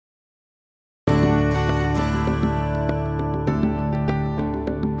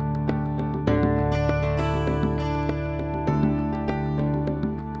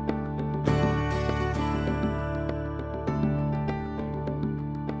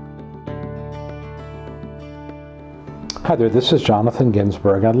Hi there, this is Jonathan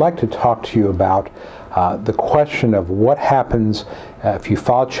Ginsberg. I'd like to talk to you about the question of what happens if you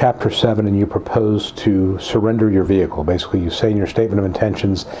file Chapter 7 and you propose to surrender your vehicle. Basically, you say in your statement of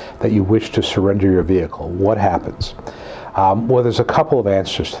intentions that you wish to surrender your vehicle. What happens? Well, there's a couple of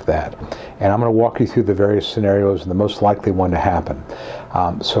answers to that, and I'm going to walk you through the various scenarios and the most likely one to happen.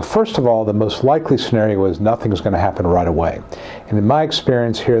 So first of all, the most likely scenario is nothing is going to happen right away. And in my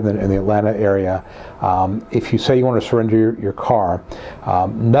experience here in the Atlanta area, if you say you want to surrender your car,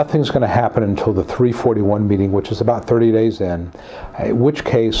 nothing's going to happen until the 341 meeting, which is about 30 days in which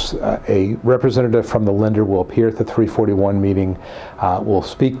case a representative from the lender will appear at the 341 meeting, will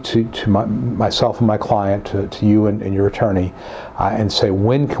speak to myself and my client, to you and your attorney, and say,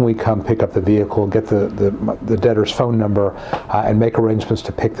 when can we come pick up the vehicle, get the debtor's phone number, and make arrangements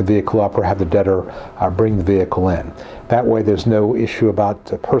to pick the vehicle up or have the debtor bring the vehicle in. That way there's no issue about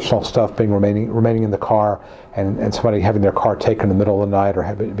personal stuff remaining in the car and somebody having their car taken in the middle of the night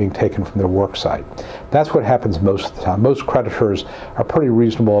or being taken from their work site. That's what happens most of the time. Most creditors are pretty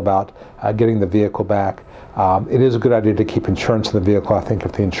reasonable about getting the vehicle back. It is a good idea to keep insurance in the vehicle. I think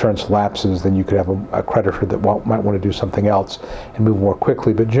if the insurance lapses, then you could have a creditor that might want to do something else and move more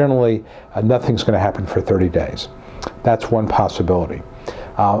quickly. But generally, nothing's going to happen for 30 days. That's one possibility.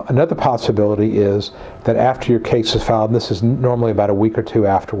 Another possibility is that after your case is filed, and this is normally about a week or two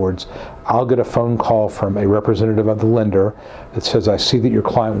afterwards, I'll get a phone call from a representative of the lender that says, I see that your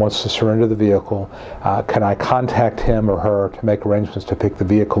client wants to surrender the vehicle. Can I contact him or her to make arrangements to pick the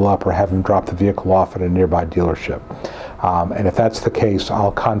vehicle up or have him drop the vehicle off at a nearby dealership? And if that's the case,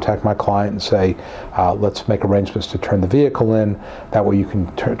 I'll contact my client and say, let's make arrangements to turn the vehicle in. That way you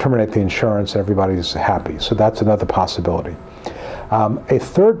can terminate the insurance and everybody's happy. So that's another possibility. A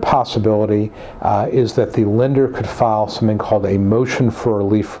third possibility is that the lender could file something called a motion for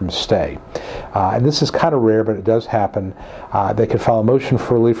relief from stay. And this is kind of rare, but it does happen. They could file a motion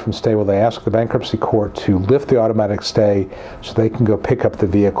for relief from stay where they ask the bankruptcy court to lift the automatic stay so they can go pick up the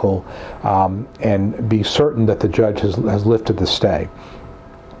vehicle and be certain that the judge has lifted the stay.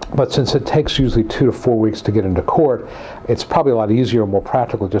 But since it takes usually 2 to 4 weeks to get into court, it's probably a lot easier and more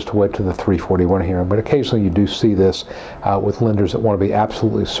practical just to wait to the 341 hearing. But occasionally you do see this with lenders that want to be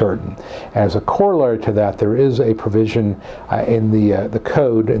absolutely certain. As a corollary to that, there is a provision in the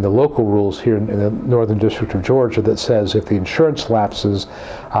code, in the local rules here in the Northern District of Georgia that says if the insurance lapses,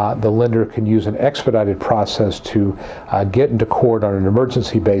 the lender can use an expedited process to get into court on an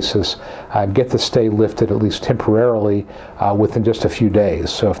emergency basis, get the stay lifted at least temporarily within just a few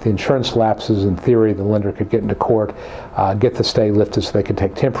days. So if the insurance lapses, in theory, the lender could get into court, get the stay lifted so they could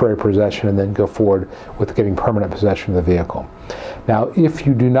take temporary possession and then go forward with getting permanent possession of the vehicle. Now, if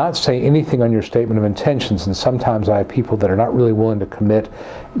you do not say anything on your statement of intentions, and sometimes I have people that are not really willing to commit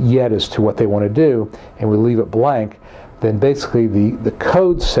yet as to what they want to do, and we leave it blank, then basically the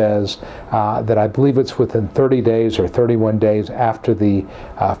code says that I believe it's within 30 days or 31 days after the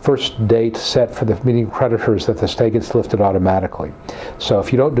first date set for the meeting of creditors that the stay gets lifted automatically. So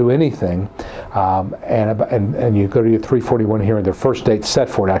if you don't do anything and you go to your 341 hearing, the first date set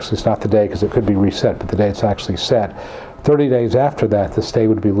for it, actually it's not the day because it could be reset, but the day it's actually set, 30 days after that, the stay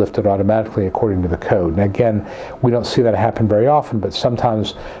would be lifted automatically according to the code. And again, we don't see that happen very often, but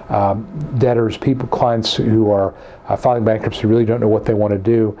sometimes debtors, clients who are filing bankruptcy really don't know what they want to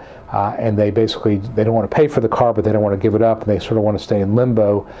do, and they don't want to pay for the car, but they don't want to give it up, and they sort of want to stay in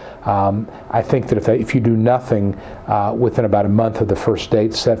limbo. I think that if you do nothing within about a month of the first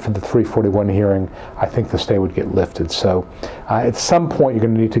date set for the 341 hearing, I think the stay would get lifted. So at some point, you're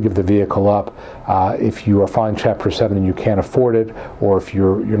going to need to give the vehicle up if you are filing Chapter 7 and you can't afford it, or if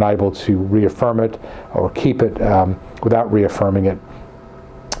you're not able to reaffirm it or keep it without reaffirming it.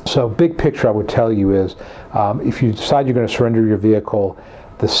 So big picture I would tell you is if you decide you're going to surrender your vehicle,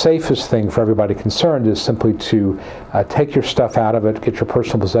 the safest thing for everybody concerned is simply to take your stuff out of it, get your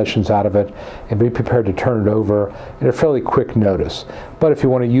personal possessions out of it, and be prepared to turn it over in a fairly quick notice. But if you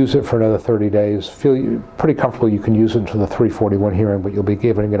want to use it for another 30 days, feel pretty comfortable you can use it until the 341 hearing, but you'll be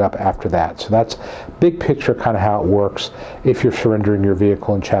giving it up after that. So that's big picture kind of how it works. If you're surrendering your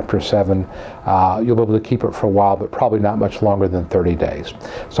vehicle in Chapter 7, you'll be able to keep it for a while, but probably not much longer than 30 days.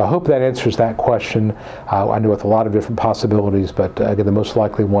 So I hope that answers that question. I know with a lot of different possibilities, but again, the most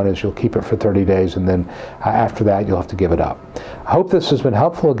likely one is you'll keep it for 30 days, and then after that, you'll have to give it up. I hope this has been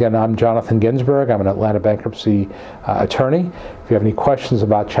helpful. Again, I'm Jonathan Ginsberg. I'm an Atlanta bankruptcy attorney. If you have any questions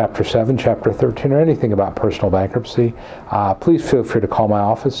about Chapter 7, Chapter 13, or anything about personal bankruptcy, please feel free to call my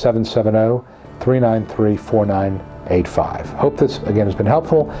office, 770-393-4985. Hope this, again, has been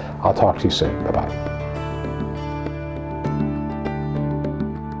helpful. I'll talk to you soon. Bye-bye.